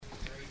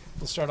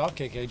We'll start off,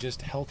 KK,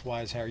 just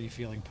health-wise, how are you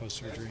feeling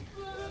post-surgery?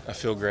 I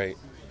feel great.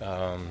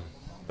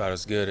 About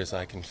as good as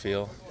I can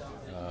feel.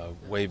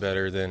 Way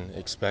better than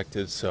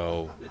expected,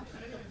 so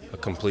a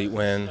complete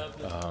win.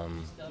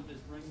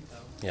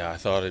 I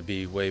thought it'd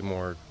be way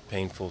more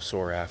painful,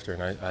 sore after,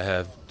 and I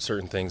have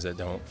certain things that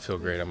don't feel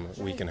great. I'm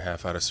a week and a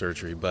half out of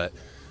surgery, but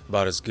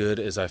about as good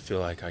as I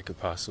feel like I could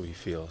possibly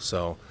feel.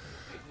 So,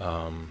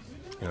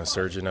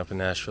 surgeon up in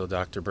Nashville,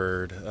 Dr.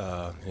 Bird,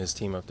 his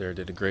team up there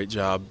did a great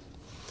job.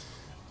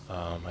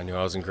 I knew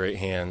I was in great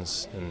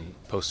hands, and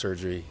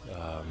post-surgery,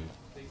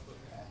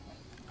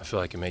 I feel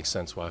like it makes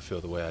sense why I feel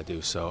the way I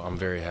do, so I'm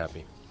very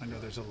happy. I know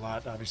there's a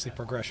lot, obviously,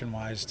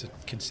 progression-wise to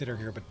consider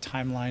here, but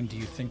timeline, do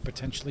you think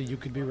potentially you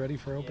could be ready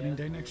for opening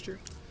day next year?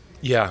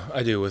 Yeah,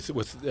 I do,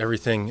 with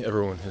everything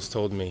everyone has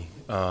told me.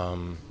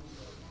 Got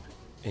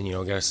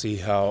to see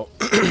how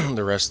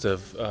the rest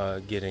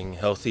of getting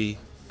healthy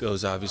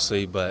goes,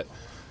 obviously, but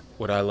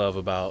what I love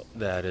about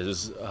that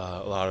is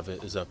a lot of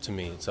it is up to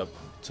me. It's up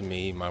to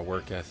me, my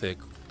work ethic,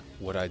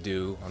 what I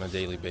do on a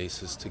daily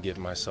basis to give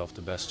myself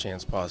the best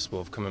chance possible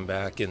of coming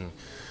back and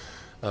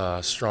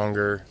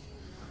stronger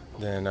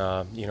than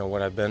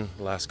what I've been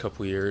the last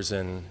couple years.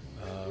 And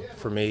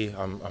for me,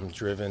 I'm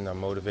driven, I'm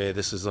motivated.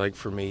 This is like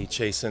for me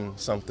chasing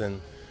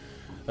something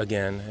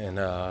again, and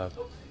I'm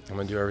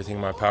gonna do everything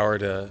in my power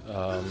to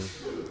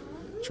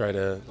try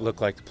to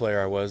look like the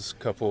player I was a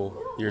couple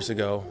years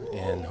ago,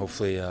 and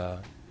hopefully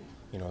a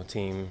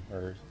team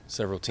or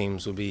several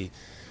teams will be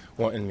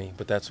wanting me,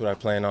 but that's what I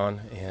plan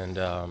on, and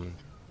I'm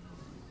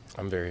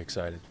very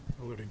excited.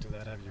 Alluding to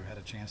that, have you had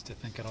a chance to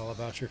think at all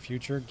about your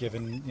future,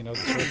 given the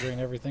surgery and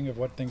everything, of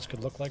what things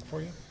could look like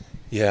for you?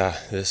 Yeah,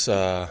 this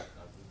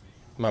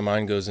my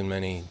mind goes in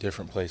many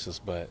different places,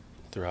 but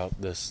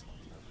throughout this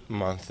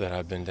month that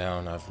I've been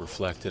down, I've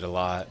reflected a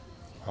lot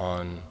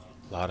on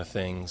a lot of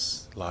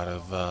things, a lot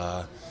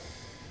of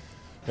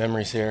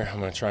memories here. I'm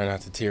going to try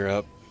not to tear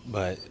up,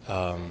 but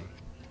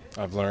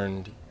I've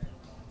learned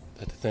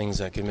that the things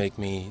that can make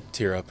me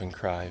tear up and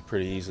cry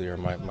pretty easily are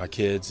my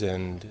kids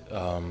and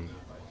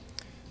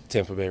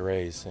Tampa Bay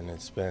Rays, and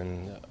it's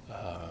been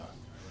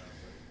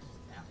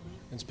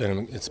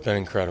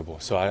incredible.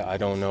 So I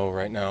don't know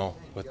right now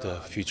what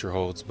the future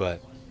holds,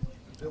 but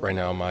right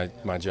now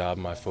my job,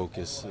 my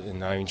focus,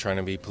 and not even trying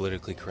to be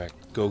politically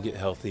correct, go get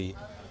healthy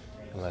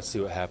and let's see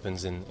what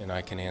happens, and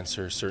I can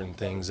answer certain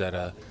things at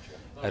a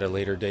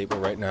later date, but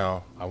right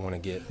now I want to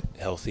get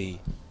healthy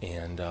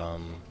and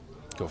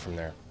go from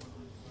there.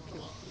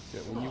 Yeah,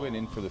 when you went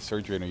in for the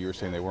surgery, I know you were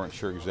saying they weren't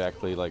sure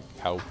exactly like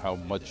how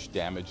much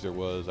damage there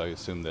was. I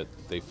assume that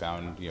they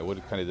found, what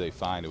kind of did they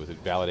find? Was it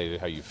validated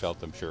how you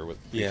felt, I'm sure, with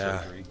the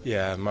surgery?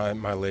 Yeah, my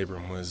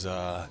labrum was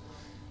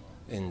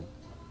in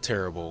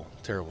terrible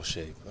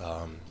shape.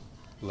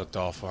 Looked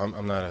awful.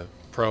 I'm not a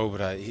pro,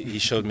 but he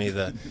showed me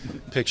the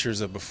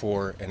pictures of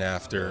before and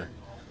after,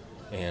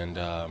 and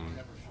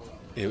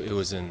it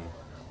was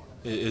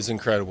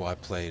incredible. I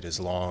played as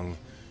long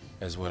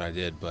as what I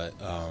did, but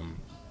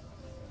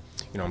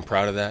I'm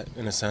proud of that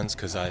in a sense,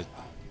 because I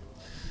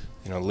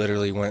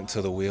literally went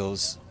till the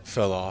wheels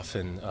fell off,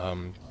 and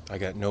I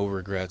got no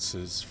regrets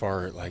as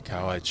far like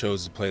how I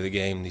chose to play the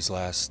game these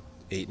last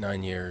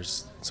 8-9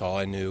 years. It's all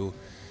I knew,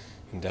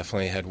 and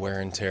definitely had wear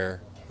and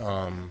tear.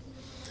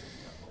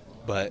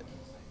 But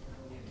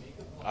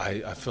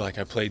I feel like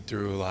I played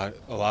through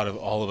a lot of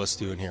all of us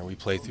do in here. We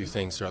play through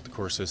things throughout the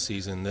course of the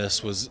season.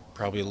 This was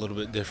probably a little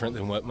bit different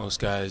than what most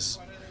guys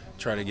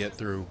try to get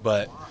through,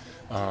 but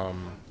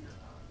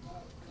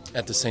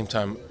at the same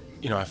time,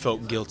 I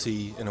felt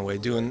guilty in a way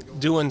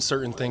doing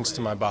certain things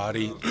to my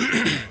body.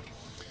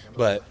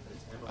 But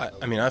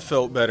I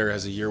felt better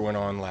as the year went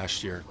on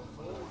last year.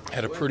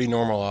 Had a pretty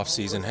normal off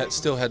season.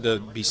 Still had to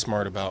be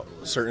smart about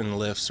certain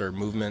lifts or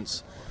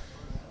movements,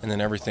 and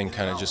then everything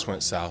kind of just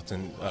went south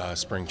in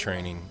spring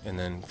training. And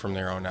then from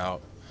there on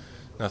out,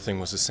 nothing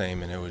was the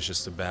same, and it was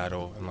just a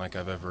battle unlike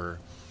I've ever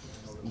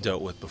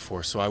dealt with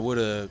before. So I would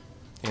have,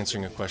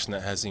 answering a question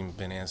that hasn't even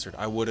been answered,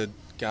 I would have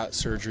got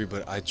surgery,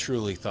 but I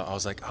truly thought, I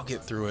was like, I'll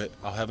get through it.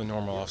 I'll have a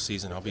normal off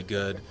season. I'll be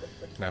good.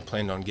 And I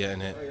planned on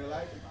getting it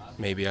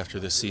maybe after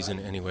this season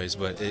anyways,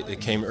 but it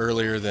came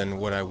earlier than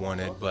what I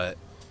wanted. But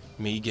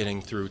me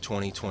getting through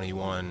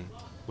 2021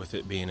 with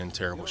it being in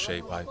terrible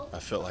shape, I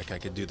felt like I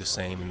could do the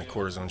same, and the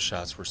cortisone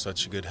shots were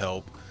such a good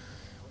help.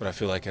 But I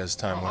feel like as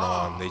time went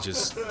on, it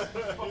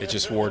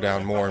just wore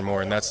down more and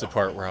more, and that's the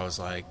part where I was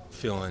like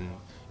feeling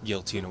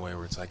guilty in a way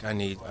where it's like I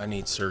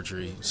need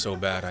surgery so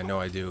bad. I know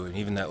I do. And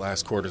even that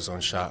last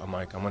cortisone shot, I'm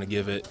like, I'm going to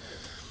give it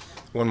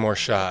one more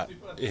shot.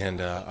 And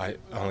I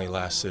only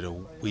lasted a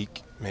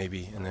week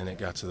maybe, and then it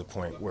got to the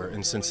point where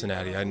in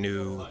Cincinnati, I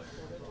knew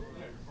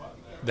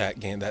that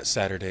game, that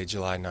Saturday,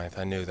 July 9th,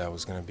 I knew that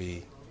was going to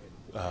be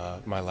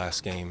my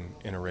last game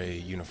in a Ray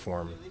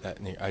uniform.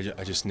 I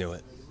just knew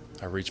it.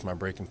 I reached my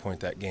breaking point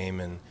that game,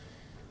 and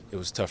it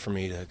was tough for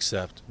me to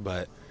accept,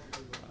 but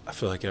I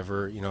feel like I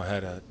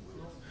had a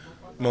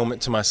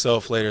moment to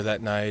myself later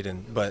that night,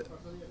 but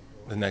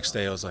the next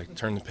day I was like,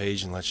 turn the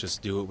page and let's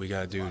just do what we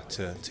got to do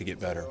to get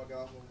better.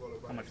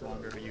 How much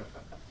longer do you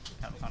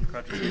On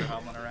crutches or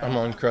hobbling around? I'm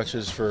on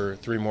crutches for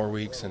 3 more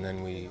weeks, and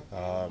then we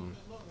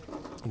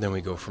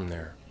go from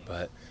there.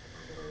 But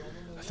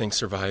I think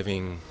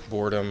surviving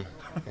boredom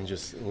and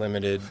just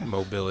limited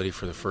mobility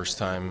for the first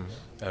time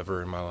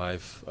ever in my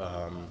life,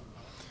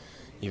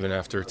 even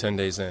after 10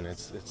 days in,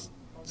 it's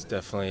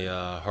definitely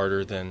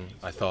harder than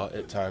I thought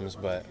at times,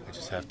 but I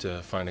just have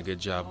to find a good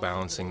job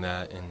balancing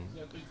that and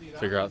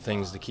figure out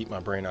things to keep my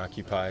brain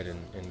occupied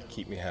and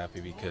keep me happy,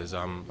 because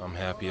I'm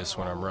happiest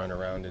when I'm running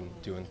around and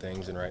doing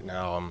things, and right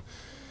now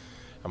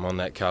I'm on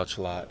that couch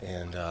a lot,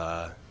 and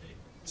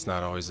it's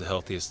not always the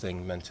healthiest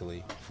thing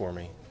mentally for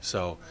me.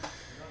 So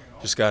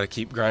just got to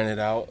keep grinding it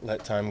out,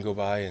 let time go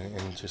by,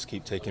 and just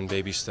keep taking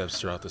baby steps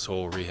throughout this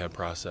whole rehab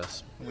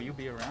process. Will you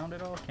be around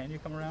at all? Can you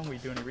come around? Will you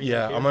do any rehab?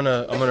 Yeah, here? I'm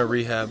gonna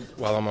rehab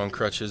while I'm on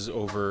crutches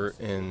over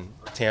in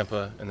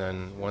Tampa, and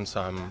then once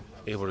I'm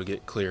able to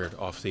get cleared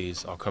off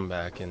these, I'll come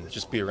back and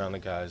just be around the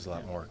guys a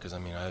lot more, because I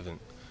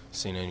haven't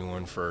seen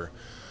anyone for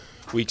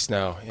weeks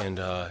now, and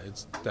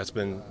that's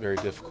been very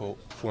difficult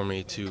for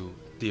me to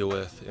deal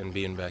with, and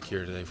being back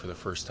here today for the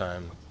first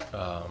time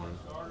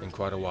in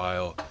quite a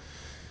while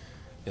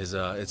is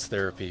it's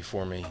therapy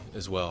for me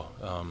as well.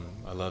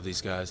 I love these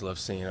guys, love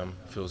seeing them.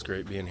 It feels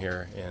great being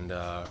here, and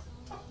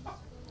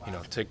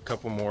take a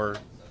couple more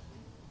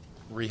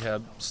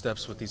rehab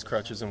steps with these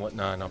crutches and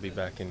whatnot, and I'll be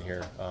back in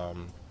here a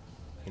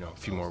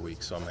few more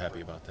weeks, so I'm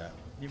happy about that.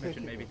 You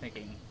mentioned maybe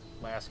thinking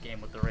last game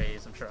with the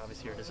Rays. I'm sure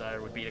obviously your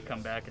desire would be to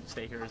come back and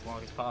stay here as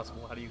long as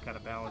possible. How do you kind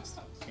of balance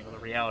the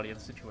reality of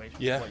the situation?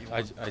 Yeah, with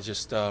what you want? I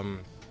just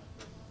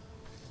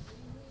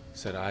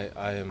said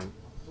I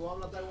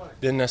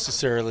didn't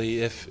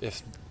necessarily,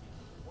 if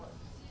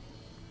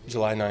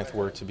July 9th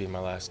were to be my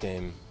last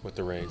game with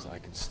the Rays, I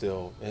could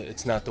still,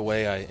 it's not the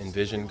way I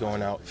envisioned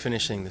going out,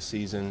 finishing the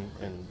season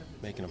and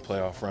making a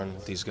playoff run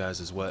with these guys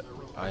is what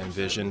I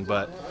envisioned,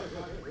 but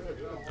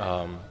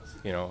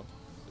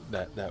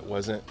that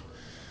wasn't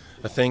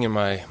a thing, and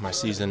my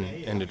season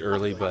ended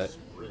early, but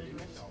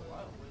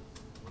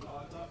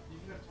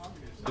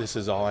this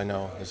is all I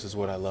know. This is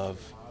what I love.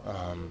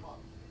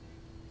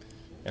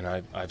 And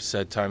I've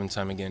said time and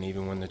time again,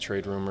 even when the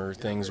trade rumor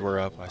things were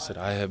up, I said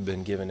I have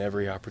been given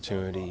every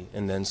opportunity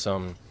and then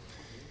some.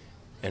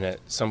 And at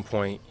some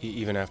point,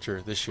 even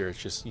after this year, it's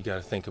just you got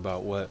to think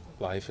about what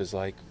life is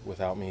like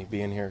without me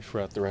being here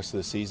throughout the rest of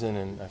the season.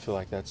 And I feel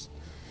like that's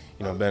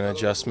been an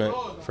adjustment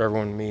for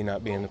everyone, me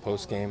not being in the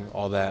post game,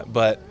 all that.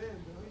 But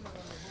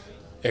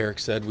Eric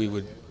said we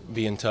would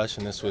be in touch,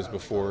 and this was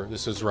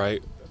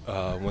right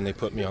when they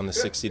put me on the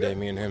 60-day.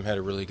 Me and him had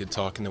a really good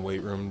talk in the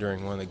weight room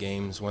during one of the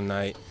games one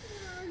night.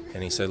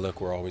 And he said, look,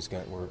 we're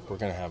going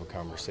to have a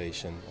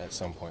conversation at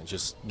some point.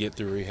 Just get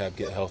through rehab,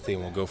 get healthy,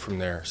 and we'll go from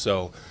there.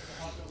 So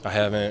I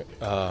haven't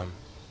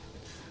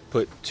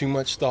put too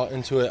much thought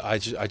into it.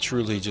 I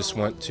truly just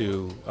want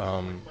to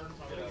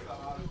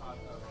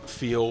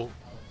feel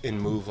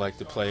and move like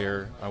the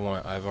player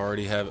I've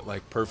already have it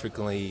like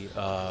perfectly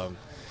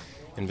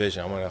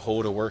envisioned. I want to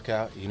hold a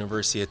workout at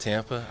University of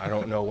Tampa. I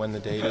don't know when the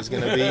date is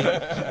going to be,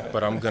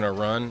 but I'm going to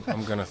run,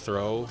 I'm going to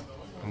throw,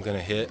 I'm going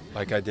to hit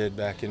like I did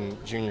back in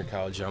junior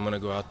college. I'm going to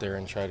go out there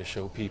and try to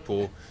show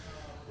people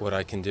what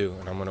I can do,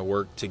 and I'm going to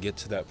work to get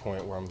to that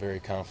point where I'm very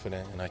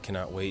confident, and I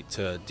cannot wait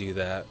to do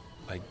that,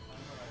 like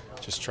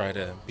just try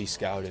to be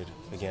scouted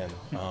again.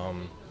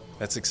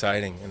 That's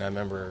exciting, and I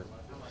remember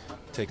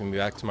taking me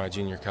back to my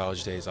junior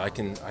college days. I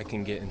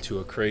can get into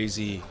a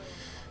crazy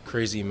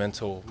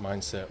mental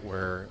mindset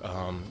where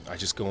I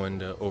just go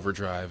into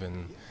overdrive,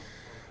 and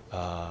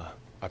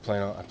I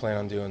plan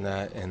on doing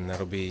that, and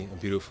that'll be a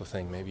beautiful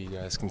thing. Maybe you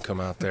guys can come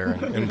out there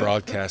and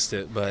broadcast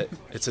it, but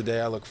it's a day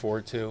I look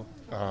forward to.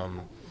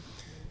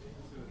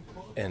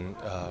 And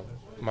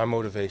my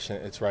motivation,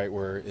 it's right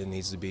where it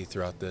needs to be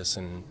throughout this,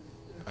 and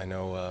I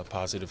know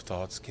positive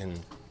thoughts can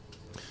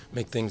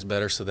make things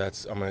better, so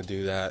I'm going to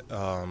do that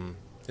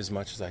as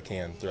much as I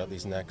can throughout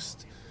these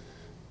next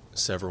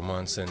several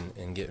months,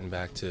 and getting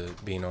back to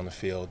being on the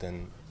field,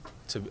 and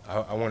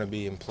I want to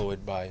be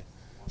employed by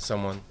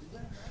someone.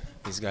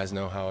 These guys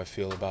know how I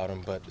feel about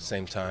them, but at the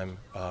same time,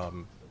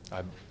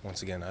 I've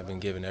been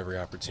given every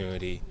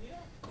opportunity,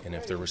 and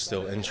if there was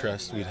still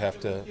interest, we'd have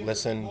to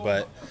listen,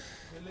 but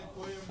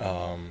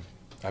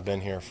I've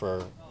been here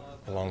for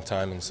a long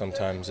time, and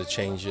sometimes a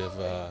change of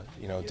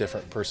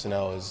different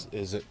personnel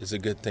is a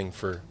good thing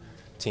for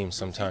teams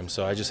sometimes.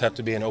 So I just have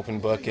to be an open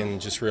book and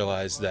just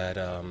realize that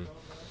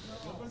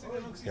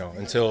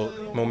until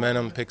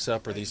momentum picks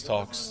up or these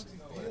talks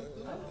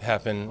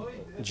happen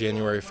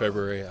January,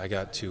 February, I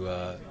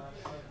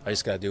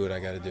just got to do what I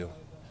got to do.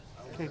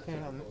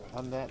 KK,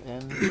 on that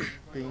end,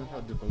 being how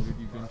devoted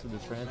you've been to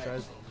this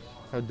franchise,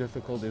 how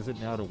difficult is it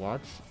now to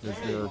watch? Is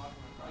there,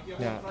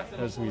 now,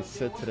 as we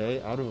sit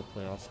today, out of a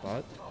playoff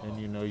spot, and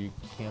you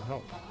can't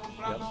help?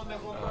 Yep.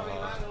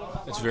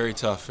 It's very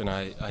tough, and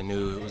I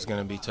knew it was going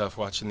to be tough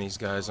watching these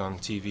guys on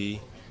TV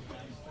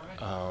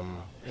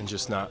and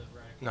just not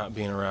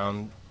being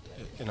around.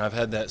 And I've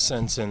had that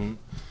sense in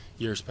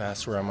years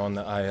past where I'm on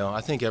the IL.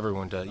 I think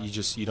everyone does.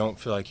 You don't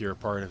feel like you're a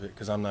part of it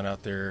because I'm not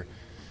out there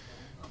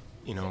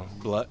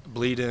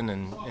bleeding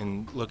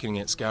and looking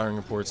at scouting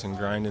reports and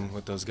grinding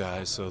with those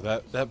guys. So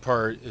that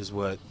part is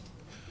what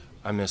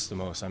I miss the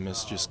most. I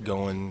miss just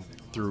going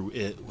through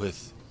it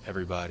with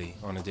everybody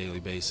on a daily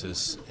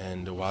basis,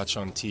 and to watch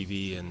on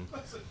TV and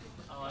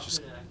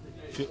just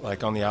feel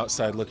like on the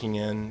outside looking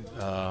in.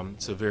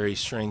 It's a very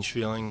strange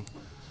feeling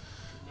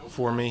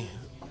for me,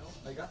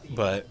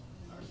 but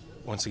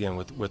once again,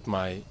 with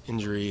my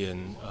injury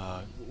and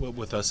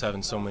with us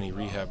having so many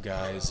rehab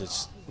guys,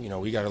 it's,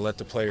 we got to let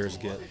the players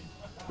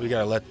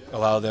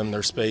allow them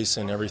their space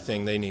and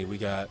everything they need. We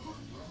got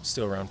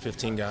still around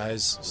 15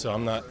 guys,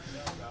 so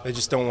they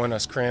just don't want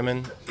us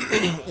cramming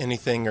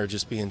anything or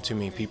just being too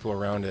many people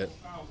around it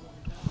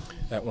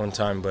at one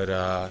time.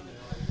 But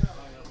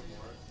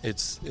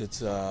it's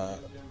a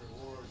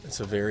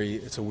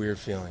weird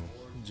feeling,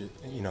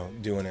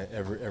 doing it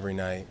every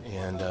night.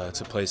 And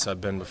it's a place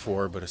I've been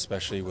before, but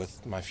especially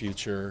with my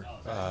future,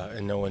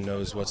 and no one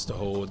knows what's to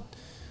hold.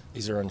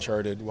 These are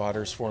uncharted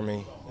waters for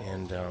me,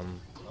 and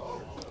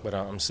but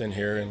I'm sitting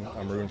here and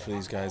I'm rooting for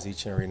these guys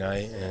each and every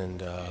night, and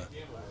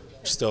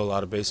there's still a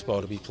lot of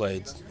baseball to be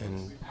played,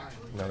 and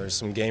there's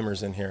some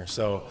gamers in here,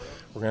 so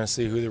we're going to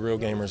see who the real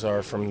gamers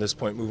are from this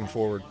point moving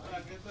forward.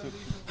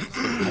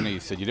 I know you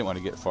said you didn't want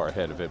to get far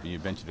ahead of it, but you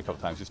mentioned a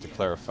couple times, just to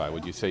clarify,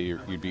 would you say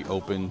you'd be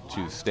open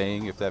to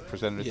staying if that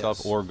presented itself,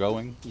 Yes. or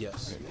going?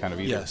 Yes. Kind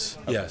of either? Yes,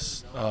 Okay.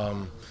 yes.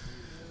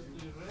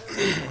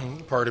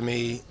 Part of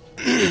me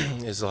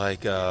is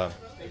like,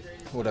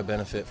 would I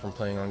benefit from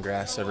playing on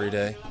grass every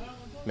day?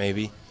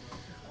 Maybe.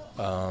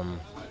 I've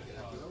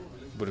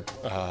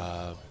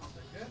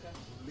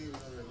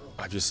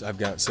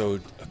gotten so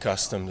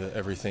accustomed to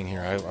everything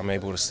here. I'm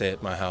able to stay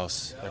at my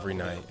house every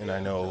night, and I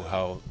know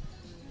how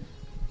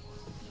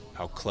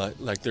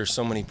there's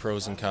so many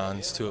pros and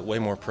cons to it, way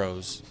more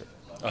pros.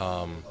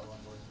 But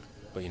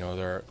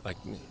there are, like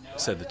I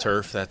said, the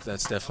turf, that's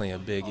definitely a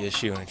big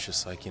issue, and it's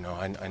just like,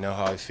 I know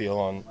how I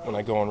feel when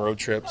I go on road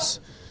trips.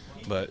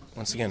 But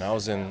once again, I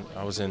was in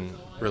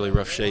really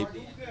rough shape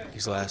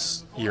these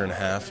last year and a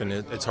half, and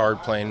it's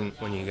hard playing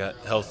when you got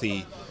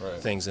healthy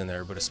things in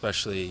there, but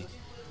especially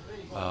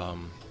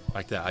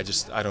like that.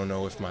 I don't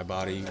know if my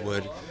body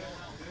would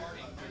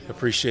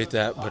appreciate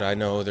that, but I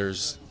know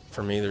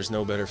for me, there's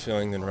no better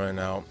feeling than running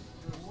out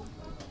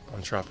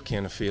on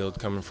Tropicana Field,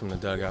 coming from the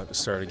dugout to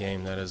start a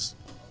game. That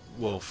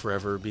will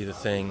forever be the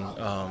thing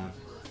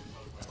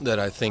that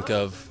I think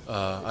of.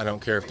 I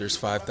don't care if there's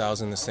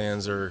 5,000 in the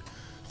stands or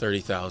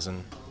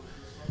 30,000.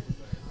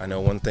 I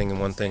know one thing and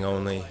one thing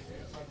only,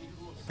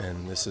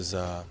 and this is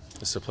a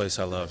place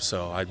I love.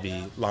 So I'd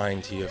be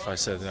lying to you if I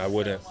said that I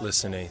wouldn't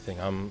listen to anything.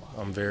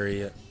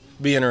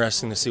 Be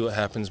interesting to see what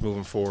happens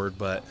moving forward,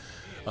 but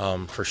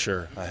for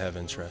sure I have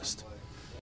interest.